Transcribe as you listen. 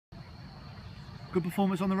Good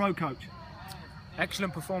performance on the road, coach?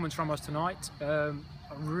 Excellent performance from us tonight. I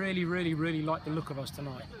really liked the look of us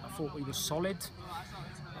tonight. I thought we were solid.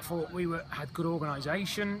 I thought we had good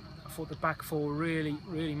organisation. I thought the back four really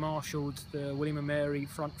marshalled the William and Mary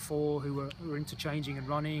front four, who were interchanging and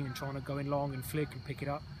running and trying to go in long and flick and pick it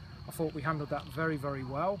up. I thought we handled that very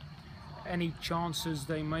well. Any chances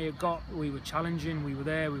they may have got, we were challenging, we were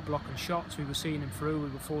there, we were blocking shots, we were seeing them through, we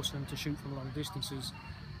were forcing them to shoot from long distances.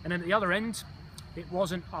 And then at the other end, it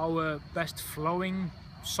wasn't our best flowing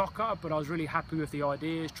soccer, but I was really happy with the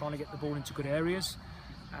ideas, trying to get the ball into good areas.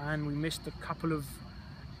 And we missed a couple of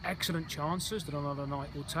excellent chances that another night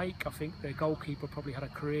will take. I think their goalkeeper probably had a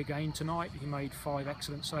career game tonight. He made 5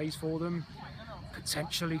 excellent saves for them.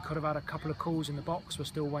 Potentially could have had a couple of calls in the box. We're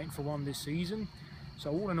still waiting for one this season.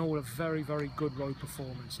 So all in all, a very good road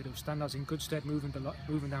performance. It'll stand us in good stead moving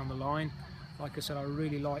down the line. Like I said, I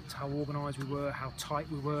really liked how organised we were, how tight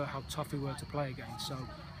we were, how tough we were to play against. So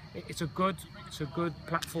it's a good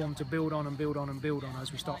platform to build on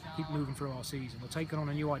as we keep moving through our season. We're taking on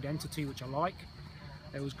a new identity, which I like.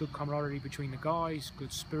 There was good camaraderie between the guys,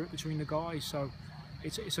 good spirit between the guys. So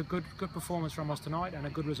it's a good performance from us tonight, and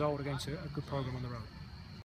a good result against a good programme on the road.